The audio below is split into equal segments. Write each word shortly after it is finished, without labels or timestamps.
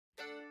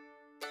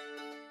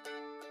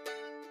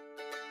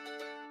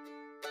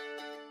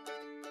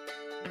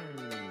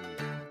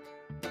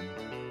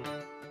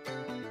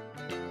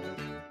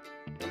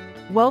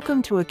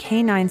Welcome to a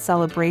canine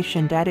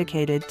celebration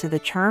dedicated to the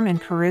charm and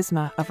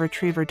charisma of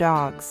retriever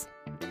dogs.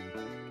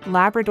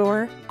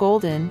 Labrador,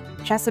 Golden,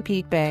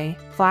 Chesapeake Bay,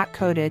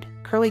 Flat-Coated,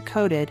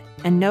 Curly-Coated,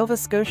 and Nova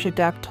Scotia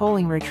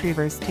Duck-Tolling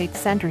retrievers take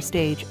center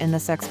stage in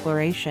this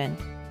exploration.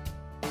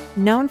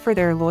 Known for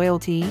their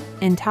loyalty,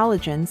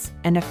 intelligence,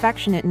 and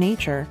affectionate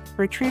nature,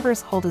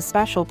 retrievers hold a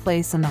special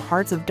place in the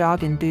hearts of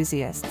dog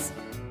enthusiasts.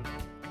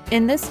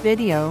 In this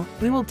video,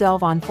 we will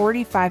delve on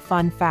 45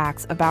 fun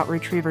facts about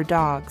retriever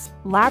dogs.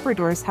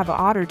 Labradors have an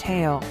otter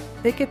tail,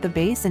 thick at the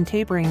base and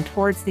tapering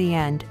towards the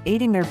end,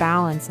 aiding their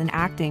balance and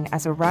acting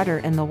as a rudder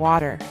in the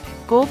water.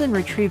 Golden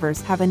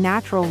retrievers have a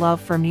natural love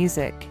for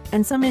music,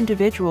 and some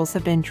individuals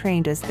have been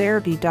trained as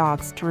therapy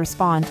dogs to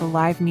respond to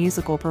live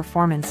musical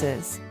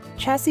performances.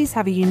 Chessies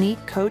have a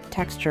unique coat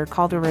texture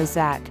called a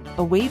rosette,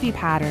 a wavy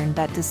pattern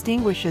that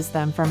distinguishes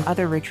them from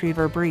other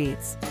retriever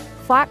breeds.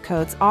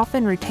 Flatcoats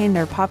often retain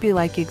their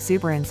puppy-like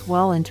exuberance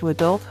well into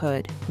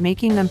adulthood,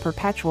 making them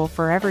perpetual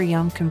forever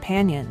young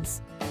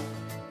companions.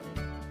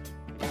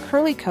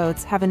 Curly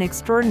coats have an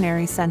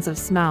extraordinary sense of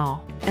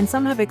smell, and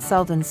some have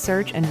excelled in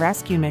search and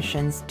rescue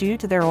missions due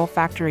to their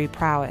olfactory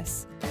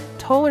prowess.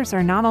 Tollers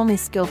are not only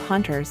skilled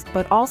hunters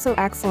but also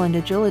excellent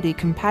agility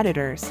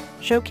competitors,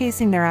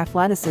 showcasing their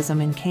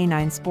athleticism in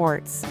canine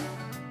sports.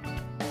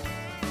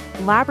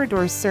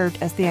 Labradors served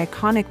as the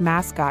iconic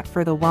mascot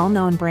for the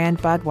well-known brand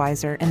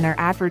Budweiser in their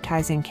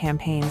advertising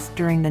campaigns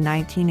during the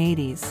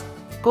 1980s.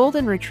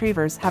 Golden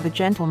retrievers have a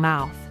gentle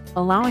mouth,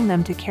 allowing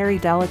them to carry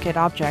delicate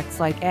objects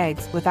like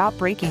eggs without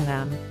breaking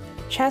them.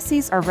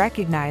 Chessies are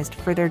recognized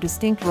for their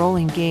distinct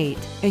rolling gait,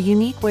 a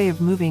unique way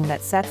of moving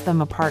that sets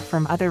them apart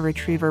from other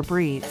retriever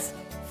breeds.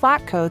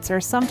 Flatcoats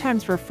are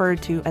sometimes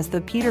referred to as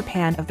the Peter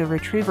Pan of the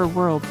retriever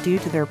world due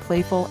to their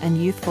playful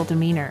and youthful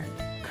demeanor.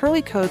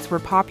 Curly coats were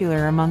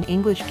popular among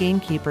English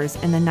gamekeepers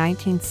in the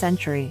 19th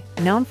century,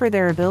 known for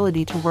their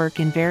ability to work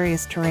in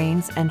various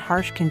terrains and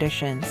harsh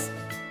conditions.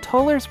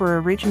 Tollers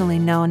were originally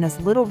known as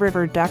Little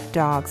River Duck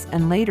dogs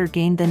and later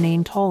gained the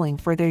name tolling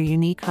for their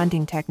unique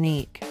hunting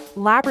technique.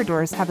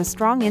 Labradors have a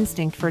strong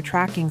instinct for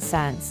tracking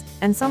scents,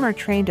 and some are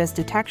trained as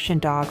detection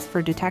dogs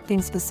for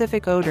detecting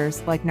specific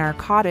odors like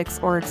narcotics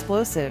or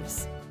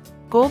explosives.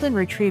 Golden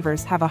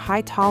retrievers have a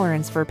high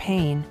tolerance for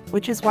pain,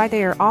 which is why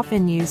they are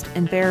often used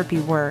in therapy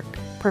work,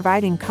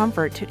 providing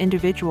comfort to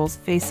individuals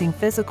facing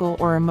physical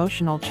or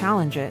emotional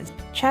challenges.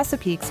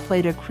 Chesapeakes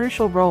played a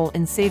crucial role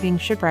in saving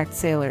shipwrecked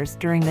sailors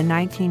during the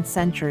 19th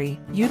century,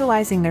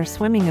 utilizing their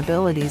swimming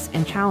abilities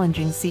in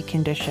challenging sea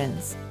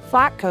conditions.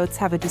 Flatcoats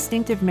have a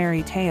distinctive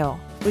merry tail,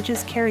 which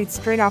is carried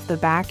straight off the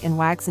back and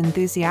wags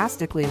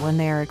enthusiastically when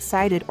they are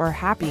excited or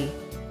happy.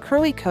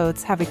 Curly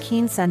coats have a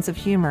keen sense of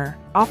humor,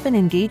 often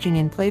engaging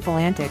in playful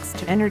antics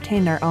to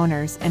entertain their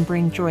owners and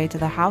bring joy to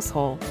the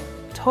household.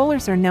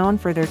 Tollers are known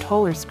for their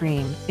toller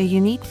scream, a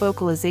unique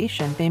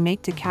vocalization they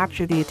make to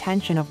capture the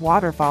attention of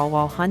waterfowl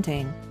while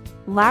hunting.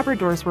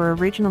 Labradors were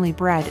originally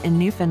bred in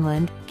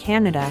Newfoundland,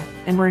 Canada,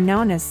 and were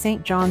known as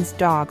St. John's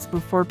dogs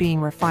before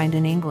being refined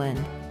in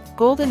England.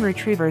 Golden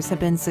retrievers have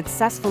been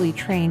successfully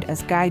trained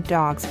as guide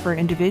dogs for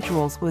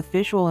individuals with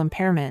visual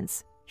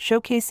impairments,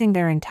 showcasing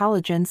their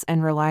intelligence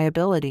and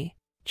reliability.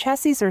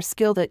 Chessies are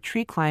skilled at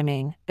tree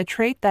climbing, a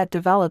trait that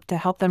developed to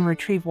help them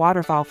retrieve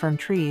waterfowl from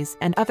trees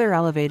and other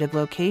elevated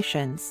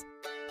locations.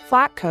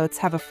 Flatcoats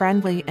have a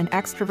friendly and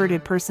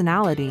extroverted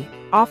personality,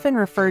 often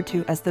referred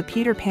to as the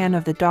Peter Pan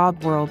of the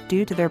dog world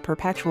due to their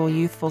perpetual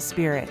youthful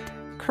spirit.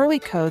 Curly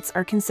coats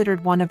are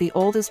considered one of the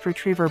oldest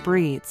retriever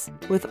breeds,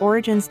 with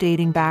origins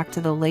dating back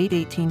to the late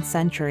 18th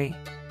century.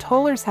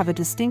 Tollers have a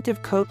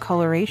distinctive coat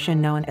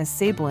coloration known as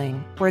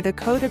sabling, where the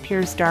coat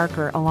appears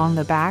darker along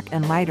the back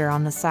and lighter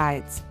on the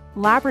sides.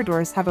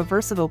 Labradors have a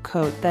versatile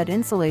coat that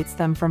insulates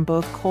them from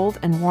both cold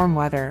and warm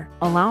weather,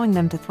 allowing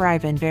them to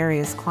thrive in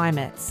various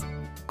climates.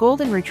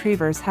 Golden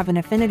retrievers have an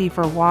affinity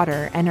for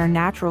water and are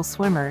natural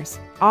swimmers,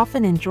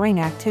 often enjoying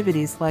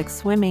activities like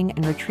swimming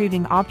and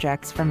retrieving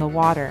objects from the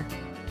water.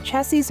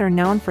 Chessies are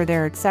known for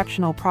their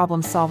exceptional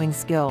problem-solving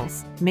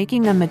skills,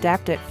 making them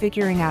adept at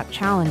figuring out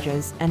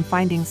challenges and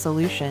finding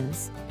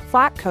solutions.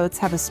 Flatcoats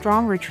have a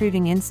strong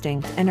retrieving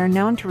instinct and are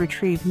known to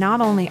retrieve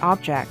not only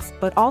objects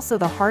but also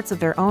the hearts of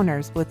their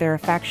owners with their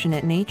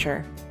affectionate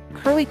nature.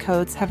 Curly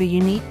coats have a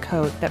unique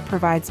coat that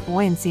provides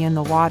buoyancy in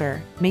the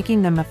water,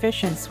 making them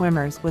efficient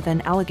swimmers with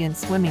an elegant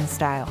swimming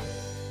style.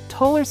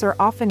 Tollers are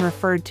often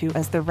referred to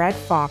as the red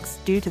fox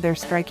due to their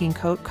striking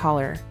coat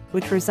color,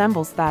 which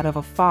resembles that of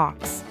a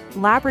fox.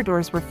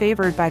 Labradors were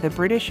favored by the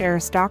British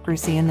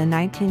aristocracy in the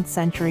 19th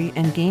century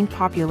and gained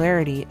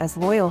popularity as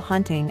loyal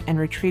hunting and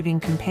retrieving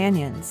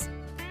companions.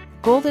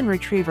 Golden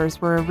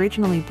retrievers were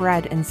originally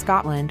bred in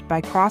Scotland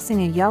by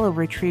crossing a yellow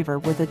retriever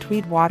with a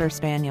Tweed Water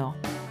Spaniel.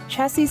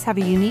 Chessies have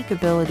a unique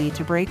ability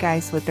to break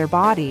ice with their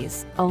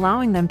bodies,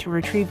 allowing them to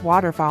retrieve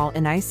waterfowl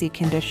in icy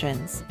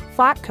conditions.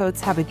 Flatcoats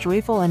have a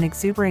joyful and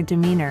exuberant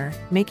demeanor,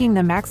 making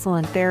them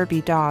excellent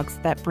therapy dogs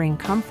that bring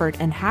comfort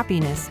and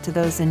happiness to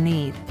those in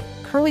need.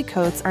 Curly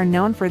coats are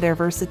known for their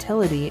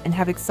versatility and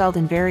have excelled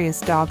in various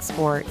dog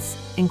sports,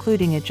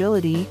 including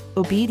agility,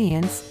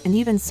 obedience, and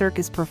even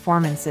circus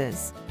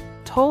performances.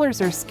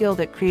 Tollers are skilled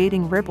at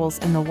creating ripples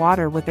in the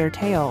water with their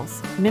tails,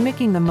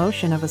 mimicking the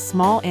motion of a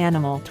small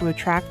animal to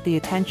attract the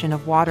attention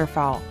of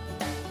waterfowl.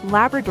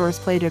 Labradors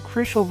played a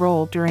crucial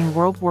role during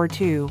World War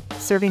II,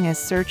 serving as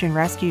search and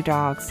rescue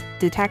dogs,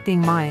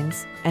 detecting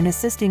mines, and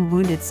assisting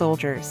wounded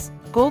soldiers.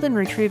 Golden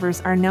Retrievers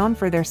are known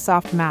for their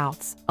soft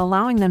mouths,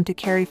 allowing them to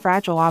carry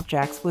fragile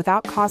objects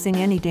without causing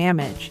any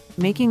damage,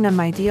 making them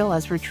ideal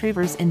as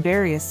retrievers in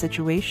various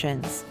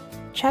situations.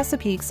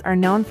 Chesapeakes are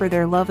known for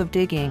their love of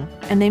digging,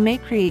 and they may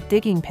create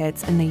digging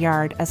pits in the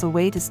yard as a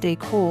way to stay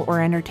cool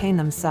or entertain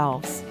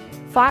themselves.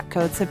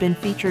 Flatcoats have been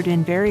featured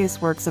in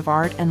various works of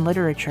art and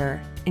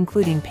literature,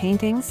 including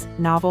paintings,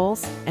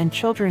 novels, and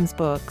children's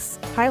books,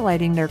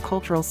 highlighting their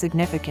cultural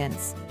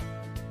significance.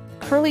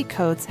 Curly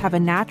coats have a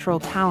natural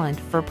talent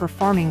for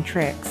performing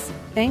tricks,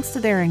 thanks to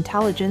their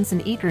intelligence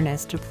and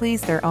eagerness to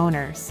please their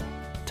owners.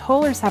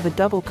 Tollers have a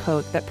double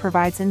coat that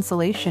provides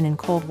insulation in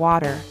cold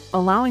water,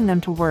 allowing them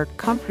to work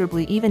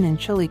comfortably even in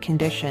chilly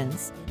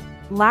conditions.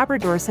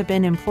 Labradors have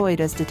been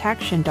employed as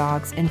detection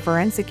dogs in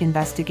forensic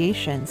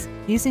investigations,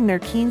 using their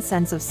keen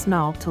sense of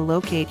smell to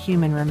locate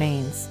human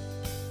remains.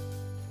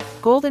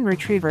 Golden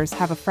Retrievers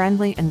have a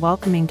friendly and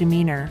welcoming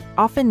demeanor,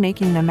 often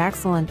making them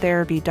excellent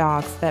therapy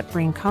dogs that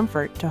bring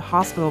comfort to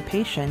hospital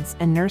patients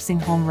and nursing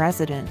home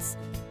residents.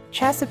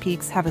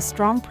 Chesapeakes have a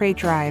strong prey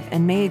drive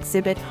and may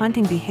exhibit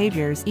hunting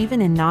behaviors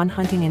even in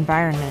non-hunting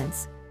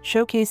environments,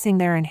 showcasing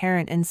their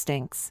inherent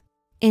instincts.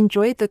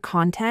 Enjoyed the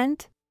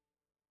content?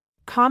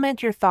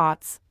 Comment your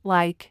thoughts,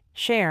 like,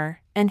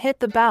 share, and hit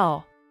the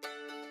bell.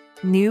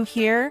 New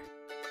here?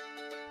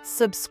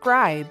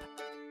 Subscribe.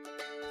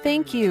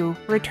 Thank you,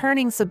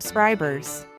 returning subscribers.